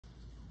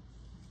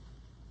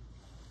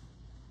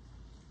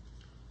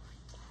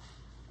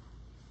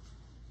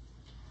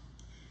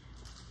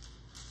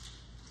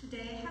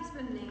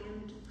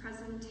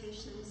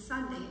Presentation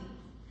Sunday,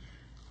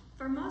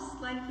 for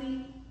most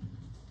likely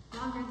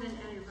longer than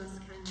any of us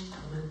can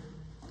remember.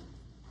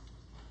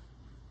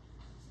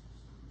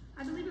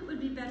 I believe it would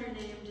be better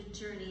named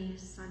Journey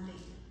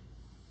Sunday.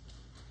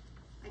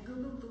 I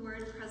Googled the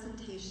word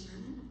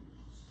presentation,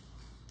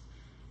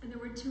 and there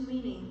were two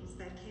meanings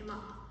that came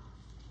up.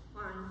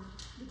 One,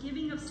 the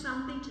giving of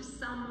something to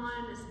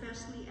someone,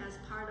 especially as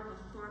part of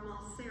a formal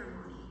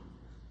ceremony.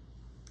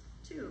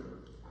 Two,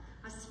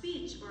 a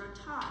speech or a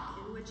talk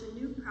in which a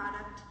new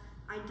product,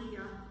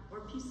 idea, or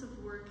piece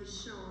of work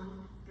is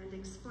shown and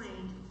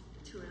explained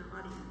to an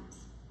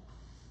audience.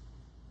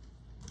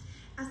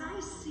 As I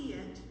see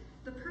it,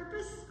 the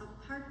purpose of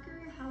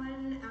Parker,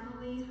 Helen,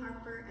 Emily,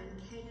 Harper,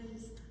 and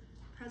Caden's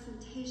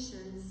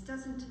presentations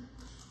doesn't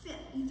fit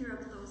either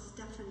of those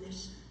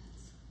definitions.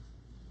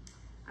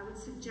 I would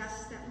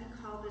suggest that we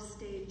call this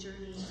day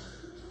Journey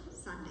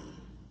Sunday.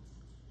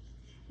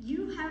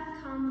 You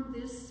have come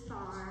this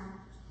far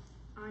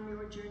on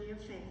your journey of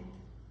faith.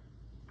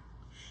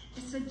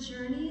 It's a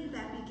journey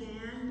that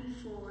began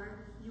before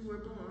you were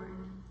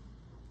born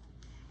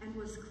and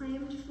was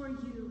claimed for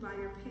you by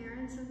your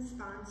parents and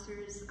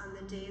sponsors on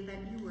the day that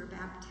you were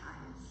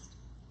baptized.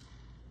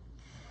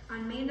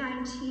 On May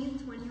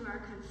 19th, when you are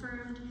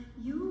confirmed,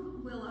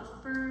 you will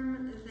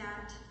affirm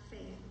that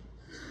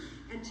faith.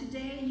 And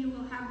today you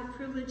will have the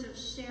privilege of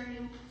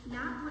sharing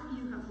not what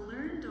you have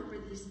learned over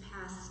these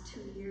past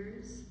 2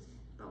 years,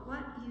 but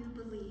what you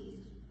believe.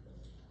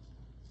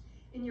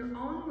 In your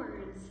own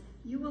words,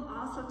 you will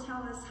also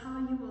tell us how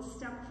you will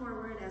step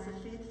forward as a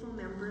faithful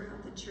member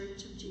of the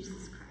Church of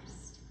Jesus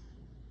Christ.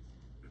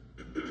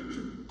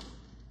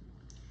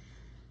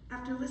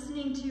 After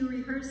listening to you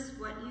rehearse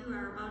what you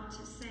are about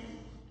to say,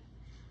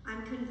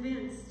 I'm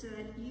convinced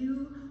that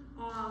you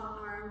all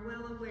are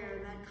well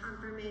aware that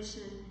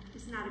confirmation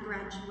is not a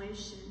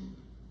graduation,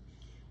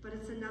 but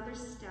it's another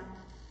step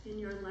in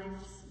your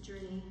life's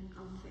journey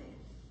of faith.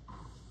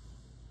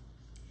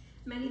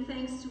 Many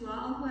thanks to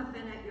all who have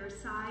been at your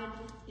side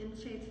in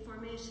faith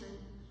formation,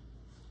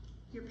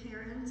 your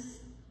parents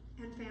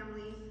and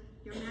family,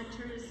 your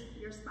mentors,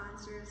 your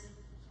sponsors,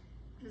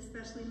 and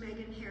especially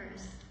Megan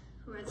Harris,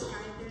 who has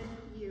guided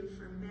you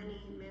for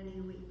many, many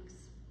weeks.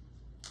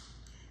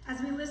 As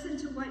we listen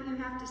to what you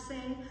have to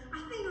say,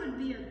 I think it would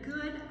be a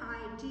good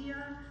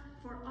idea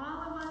for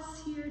all of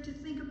us here to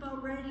think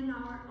about writing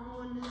our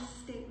own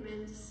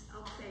statements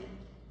of faith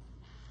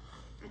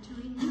and to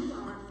renew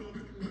our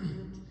faith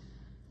commitment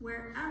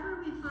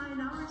wherever we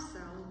find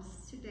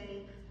ourselves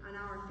today on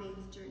our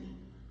faith journey.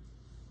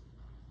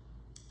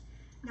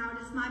 Now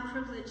it is my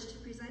privilege to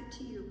present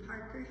to you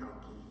Parker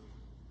Helke,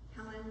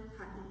 Helen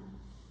Hutton,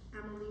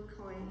 Emily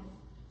Coy,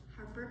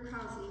 Harper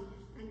Krause,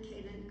 and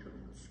Caden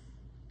Kuntz.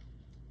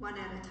 One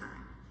at a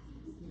time,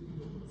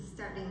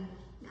 starting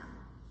now.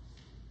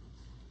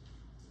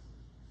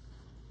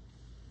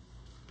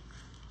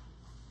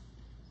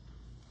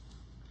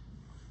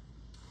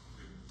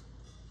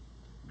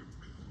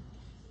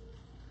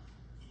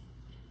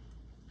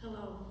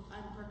 Hello,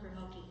 I'm Parker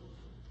Helke.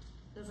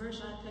 The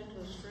verse I picked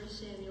was 1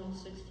 Samuel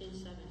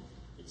 16:7.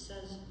 It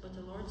says, "But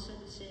the Lord said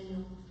to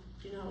Samuel,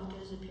 do not look at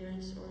his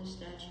appearance or his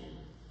stature,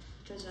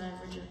 because I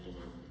have rejected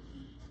him.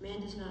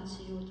 Man does not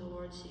see what the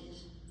Lord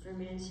sees, for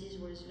man sees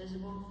what is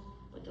visible,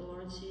 but the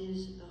Lord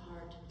sees the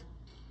heart."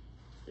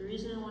 The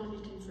reason I want to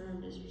be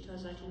confirmed is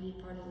because I can be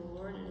part of the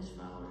Lord and his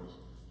followers,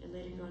 and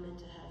later go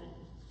into heaven.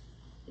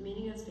 The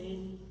meaning of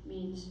faith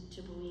means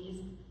to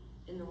believe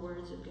in the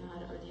words of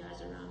God or the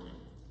eyes around him.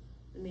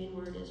 The main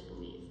word is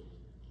believe.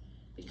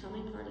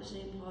 Becoming part of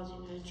St. Paul's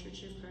United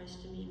Church of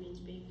Christ to me means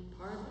being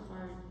part of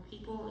our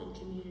people and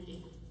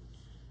community.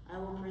 I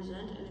will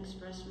present and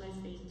express my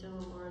faith to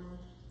the Lord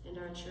and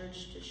our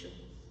church to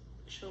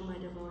show my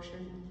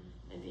devotion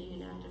and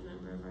being an active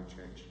member of our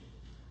church.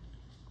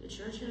 The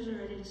church has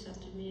already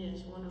accepted me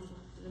as one of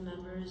the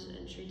members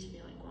and treats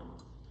me like one.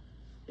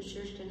 The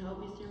church can help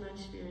me through my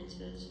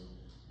experiences.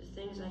 The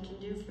things I can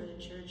do for the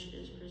church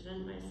is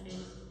present my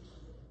faith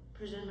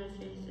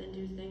and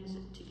do things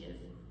to give.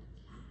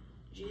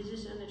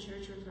 Jesus and the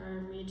church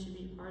require me to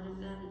be part of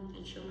them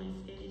and show my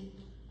faith.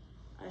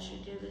 I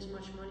should give as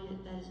much money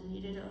that is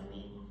needed of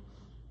me,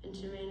 and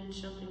to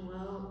manage something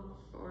well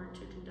or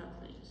to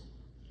conduct things.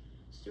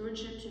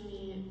 Stewardship to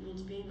me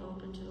means being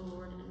open to the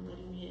Lord and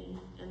letting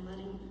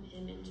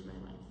him into my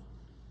life.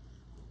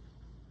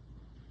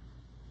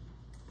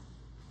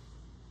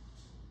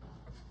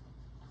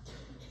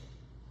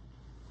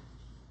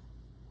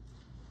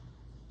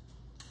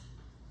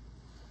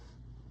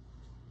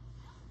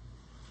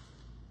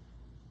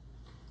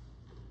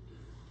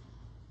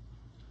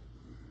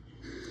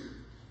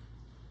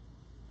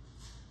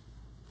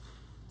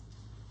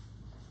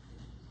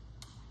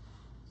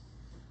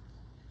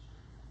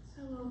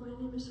 Hello, my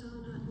name is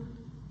Helen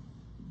Hutton.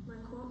 My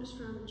quote is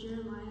from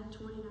Jeremiah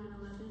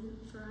 29:11.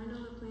 "For I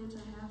know the plans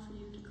I have for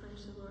you,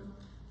 declares the Lord,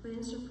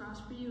 plans to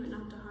prosper you and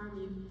not to harm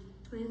you,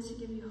 plans to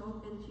give you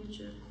hope and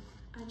future."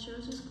 I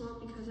chose this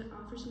quote because it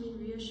offers me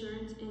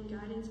reassurance and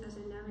guidance as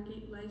I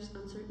navigate life's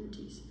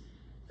uncertainties.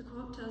 The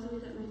quote tells me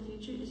that my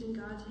future is in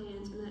God's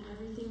hands and that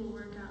everything will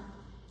work out.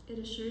 It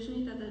assures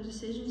me that the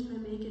decisions I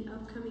make in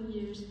upcoming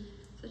years,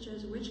 such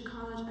as which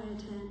college I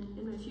attend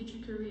and my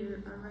future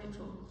career, are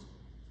rightful.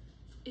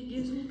 It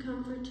gives me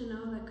comfort to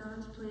know that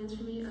God's plans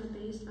for me are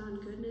based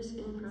on goodness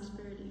and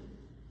prosperity.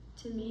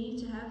 To me,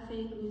 to have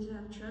faith means to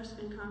have trust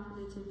and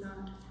confidence in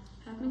God.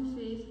 Having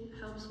faith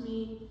helps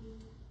me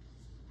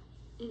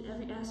in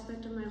every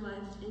aspect of my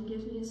life and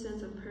gives me a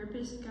sense of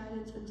purpose,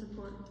 guidance, and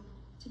support.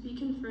 To be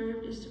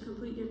confirmed is to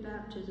complete your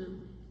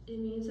baptism. It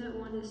means that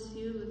one is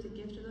sealed with the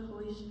gift of the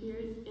Holy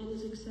Spirit and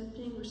is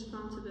accepting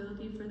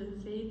responsibility for their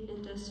faith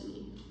and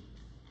destiny.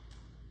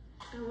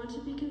 I want to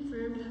be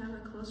confirmed to have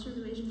a closer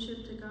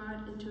relationship to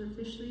God and to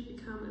officially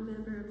become a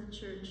member of the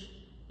church.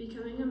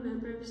 Becoming a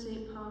member of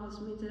St.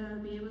 Paul's means that I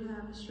will be able to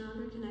have a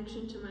stronger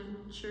connection to my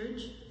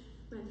church,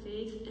 my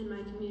faith, and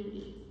my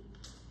community.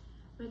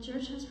 My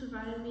church has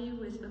provided me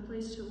with a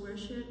place to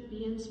worship,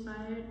 be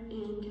inspired,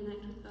 and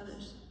connect with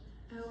others.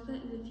 I hope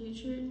that in the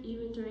future,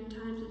 even during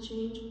times of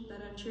change, that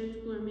our church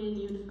will remain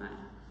unified.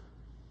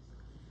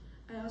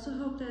 I also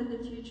hope that in the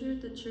future,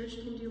 the church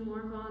can do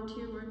more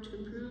volunteer work to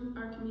improve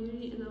our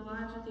community and the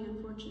lives of the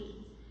unfortunate.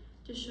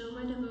 To show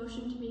my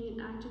devotion to being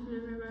an active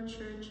member of our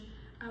church,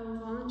 I will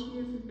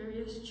volunteer for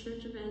various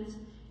church events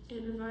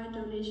and provide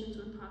donations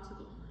when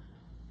possible.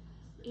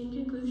 In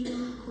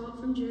conclusion, a quote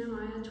from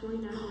Jeremiah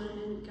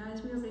 29:11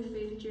 guides me on my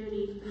faith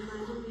journey,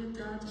 reminding me of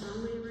God's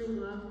unwavering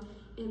love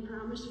and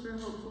promise for a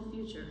hopeful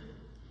future.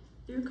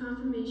 Through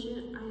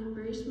confirmation, I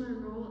embraced my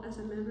role as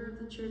a member of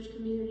the church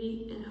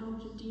community and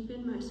hope to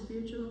deepen my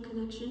spiritual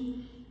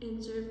connection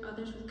and serve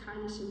others with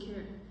kindness and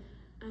care.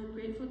 I am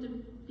grateful to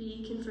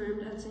be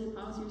confirmed at St.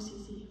 Paul's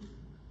UCC.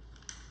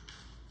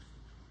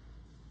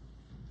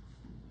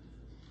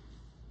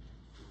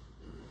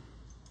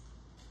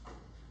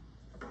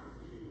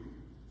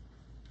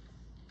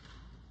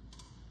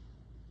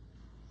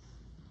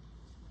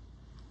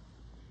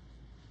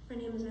 My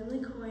name is Emily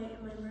Coy,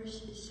 and my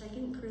verse is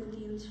 2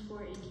 Corinthians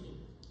 4:18.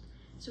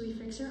 So we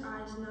fix our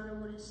eyes not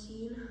on what is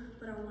seen,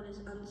 but on what is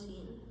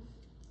unseen.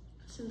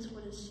 Since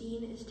what is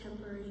seen is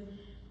temporary,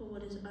 but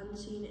what is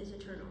unseen is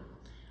eternal.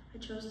 I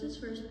chose this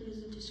verse because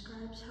it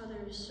describes how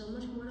there is so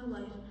much more to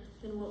life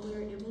than what we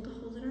are able to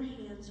hold in our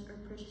hands or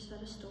purchase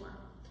at a store.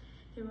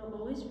 There will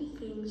always be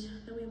things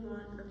that we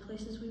want or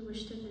places we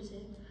wish to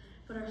visit,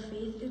 but our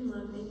faith and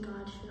love in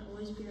God should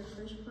always be our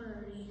first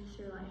priority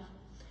through life.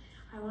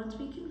 I want to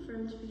be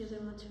confirmed because I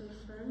want to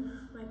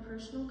affirm my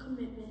personal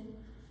commitment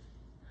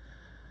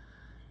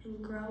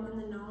and grow in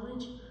the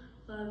knowledge,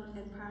 love,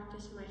 and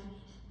practice of my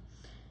faith.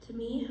 To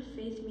me,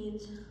 faith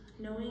means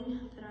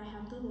knowing that I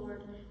have the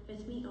Lord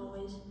with me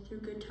always through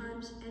good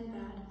times and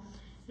bad,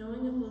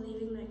 knowing and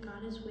believing that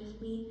God is with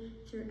me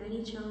through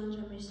any challenge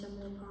I may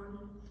stumble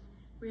upon,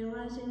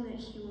 realizing that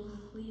He will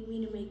lead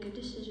me to make good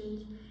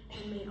decisions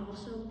and may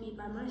also be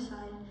by my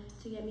side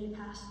to get me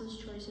past those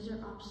choices or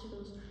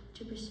obstacles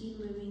to proceed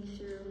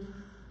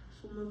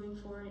moving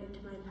forward into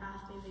my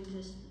path of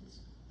existence.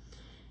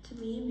 To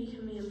me,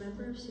 becoming a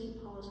member of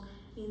St. Paul's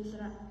means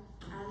that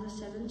as a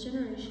seventh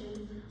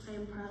generation, I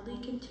am proudly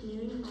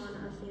continuing on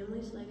our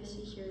family's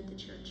legacy here at the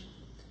church.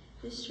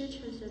 This church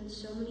has done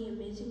so many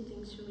amazing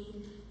things for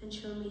me and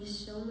shown me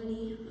so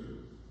many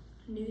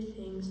new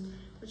things,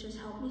 which has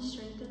helped me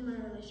strengthen my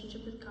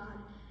relationship with God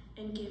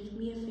and give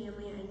me a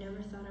family I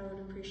never thought I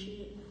would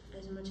appreciate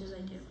as much as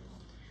I do.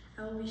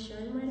 I will be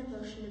showing my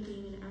devotion to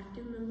being an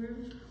active member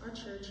of our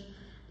church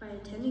by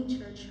attending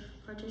church,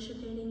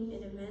 participating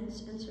in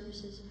events and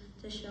services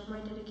to show my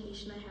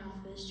dedication I have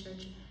for this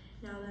church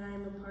now that I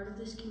am a part of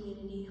this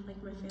community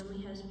like my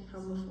family has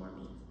become before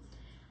me.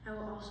 I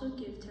will also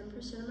give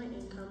 10% of my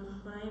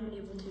income when I am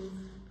able to,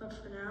 but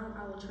for now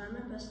I will try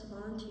my best to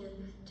volunteer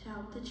to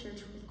help the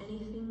church with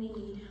anything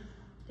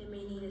they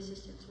may need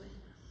assistance with.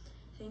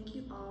 Thank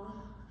you all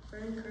for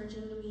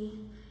encouraging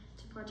me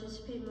to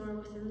participate more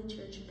within the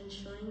church and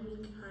showing me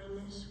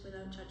kindness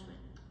without judgment.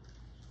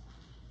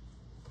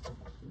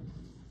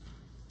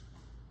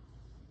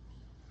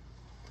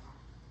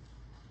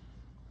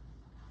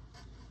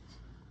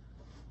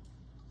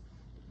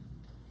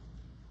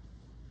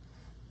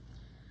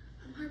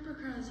 I'm Harper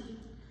Krause.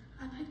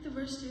 I picked the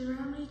verse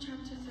Deuteronomy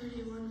chapter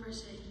 31,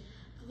 verse 8.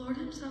 The Lord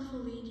Himself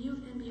will lead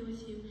you and be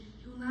with you.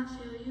 He will not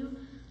fail you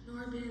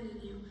nor abandon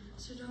you.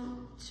 So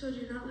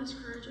do not lose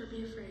courage or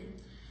be afraid.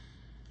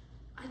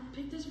 I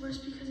picked this verse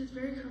because it's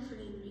very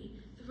comforting to me.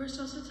 The verse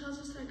also tells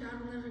us that God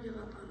will never give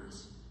up on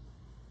us.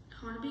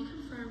 I want to be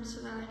confirmed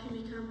so that I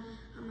can become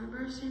a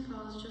member of St.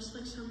 Paul's just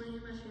like so many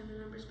of my family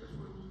members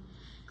before me,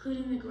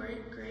 including the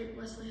great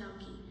Wesley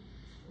Halke.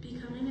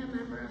 Becoming a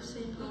member of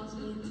St. Paul's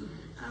means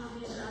I will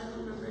be a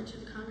valuable member to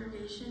the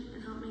congregation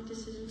and help make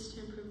decisions to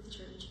improve the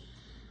church.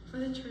 For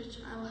the church,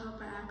 I will help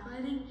by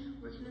acolyting,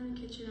 working in the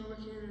kitchen, or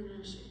working in the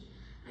nursery.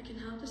 I can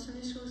help the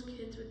Sunday school's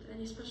kids with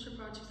any special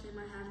projects they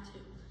might have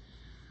too.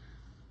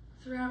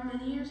 Throughout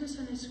many years of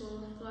Sunday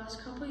school, the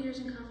last couple years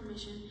in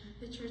confirmation,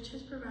 the church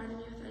has provided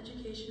me with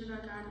education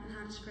about God and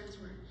how to spread His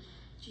word.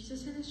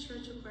 Jesus and His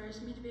church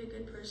requires me to be a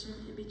good person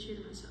and be true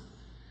to myself.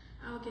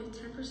 I will give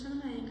 10%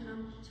 of my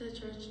income to the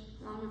church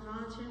along with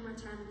volunteering my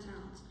time and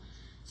talents.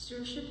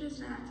 Stewardship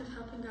is an act of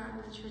helping God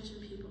and the church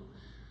and people.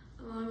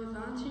 Along with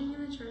volunteering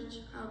in the church,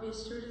 I will be a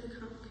steward of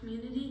the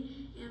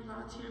community and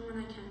volunteering when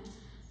I can.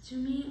 To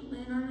me,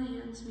 laying on the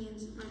hands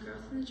means my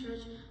growth in the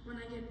church. When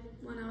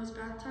I was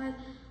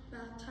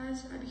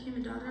baptized, I became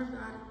a daughter of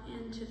God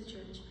and to the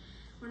church.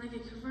 When I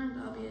get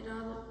confirmed, I'll be a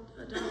daughter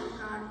of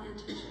God and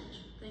to the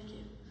church. Thank you.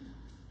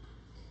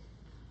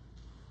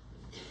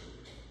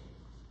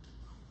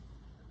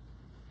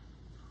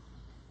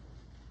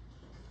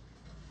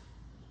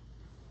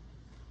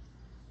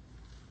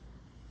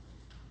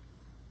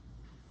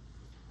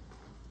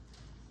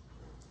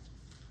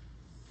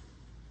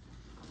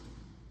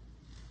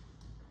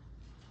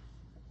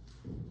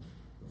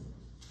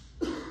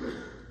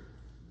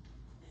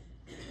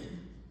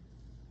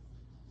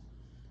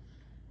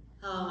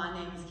 Hello, my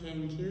name is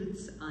Caden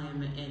Coots. I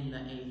am in the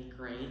 8th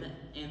grade,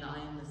 and I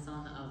am the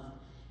son of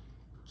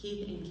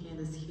Keith and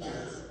Candace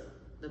Coots.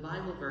 The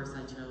Bible verse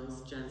I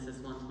chose, Genesis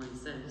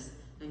 1:26,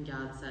 then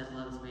God said,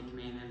 "Let us make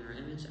man in our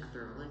image,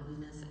 after our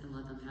likeness, and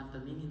let them have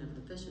dominion over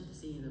the fish of the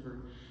sea, and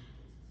over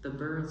the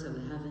birds of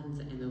the heavens,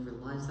 and over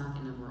livestock,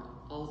 and over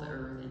all the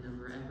earth, and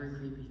over every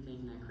creepy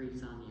thing that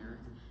creeps on the earth."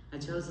 I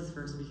chose this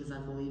verse because I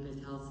believe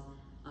it tells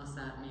us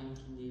that man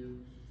can do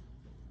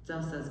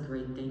just as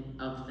great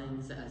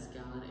things as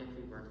God if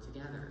we work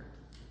together.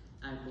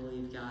 I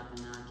believe God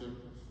did not give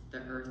the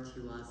earth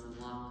to us and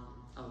walk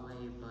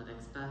away, but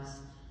expects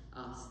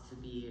us to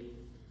be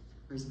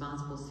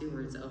responsible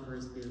stewards over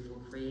his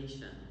beautiful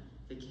creation,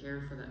 to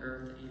care for the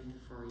earth and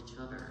for each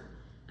other.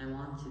 I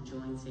want to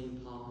join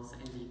St. Paul's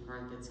and be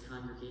part of its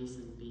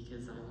congregation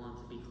because I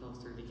want to be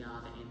closer to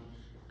God, and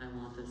I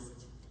want this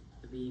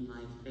to be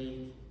my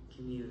faith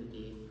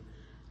community.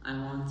 I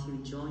want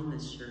to join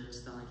this church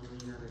so I can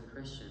meet other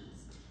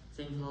Christians.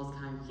 St. Paul's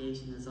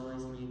congregation has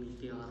always made me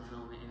feel at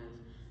home and have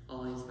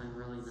always been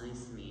really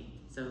nice to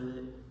me, so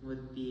it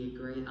would be a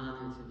great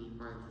honor to be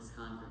part of this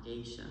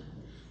congregation.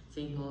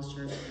 St. Paul's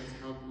Church has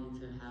helped me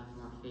to have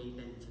more faith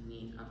and to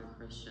meet other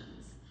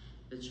Christians.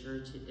 The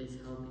church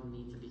is helping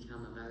me to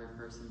become a better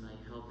person by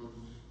helping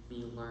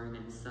me learn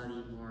and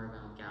study more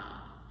about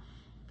God.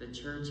 The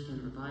church can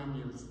provide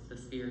me with the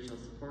spiritual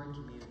support,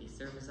 community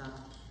service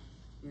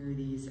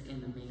opportunities,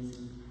 and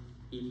amazing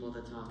people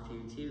to talk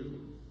to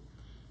too.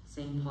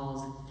 St.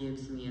 Paul's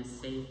gives me a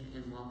safe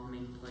and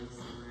welcoming place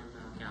to learn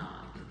about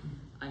God.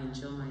 I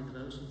enjoy my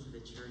devotion to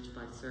the church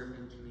by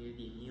serving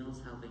community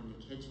meals, helping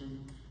the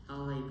kitchen,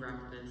 holiday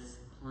breakfasts,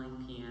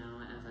 playing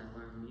piano as I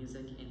learn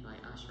music, and by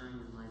ushering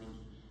and lighting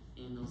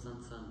candles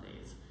on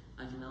Sundays.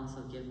 I can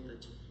also give the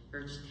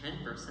church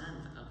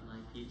 10% of my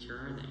future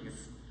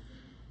earnings.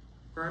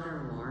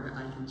 Furthermore,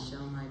 I can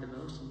show my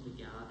devotion to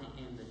God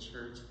and the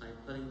church by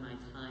putting my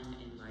time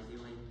in by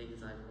doing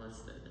things I've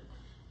listed.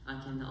 I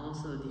can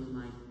also do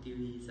my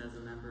duties as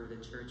a member of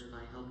the church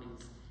by helping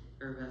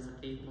serve as a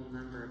faithful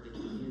member of the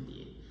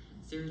community.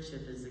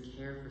 Stewardship is the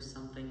care for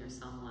something or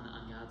someone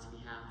on God's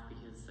behalf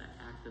because the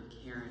act of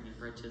caring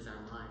enriches our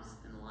lives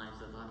and the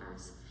lives of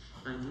others.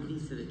 My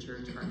duties to the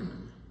church are to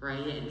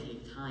pray and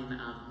take time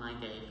out of my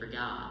day for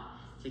God,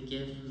 to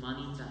give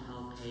money to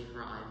help pay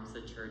for items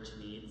the church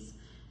needs.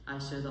 I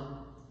should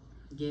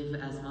give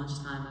as much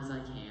time as I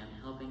can,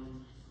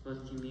 helping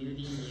with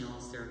community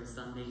meals during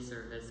Sunday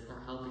service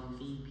or helping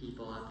feed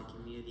people at the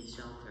community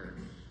shelter.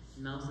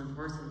 And most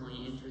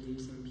importantly,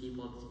 introducing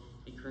people to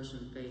the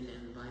Christian faith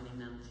and inviting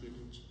them to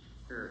the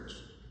church.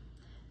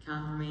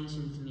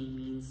 Confirmation to me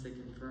means to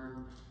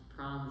confirm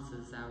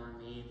promises that were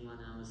made when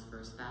I was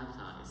first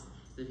baptized,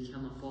 to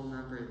become a full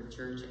member of the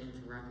church and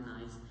to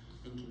recognize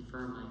and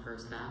confirm my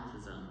first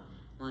baptism.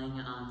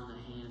 Laying on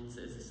the hands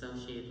is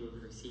associated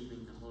with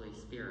receiving the Holy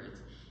Spirit.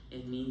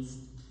 It means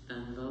the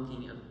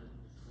invoking of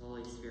the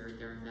Holy Spirit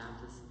during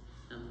baptism,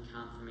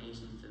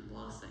 confirmations, and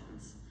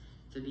blessings.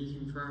 To be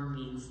confirmed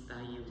means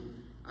that you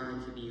are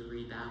to be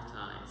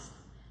rebaptized,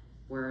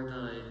 where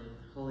the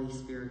Holy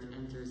Spirit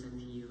enters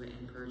into you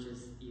and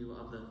purges you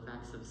of the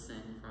effects of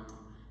sin from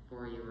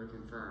before you were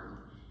confirmed.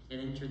 It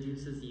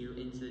introduces you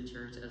into the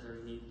church as a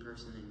renewed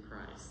person in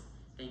Christ.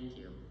 Thank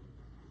you.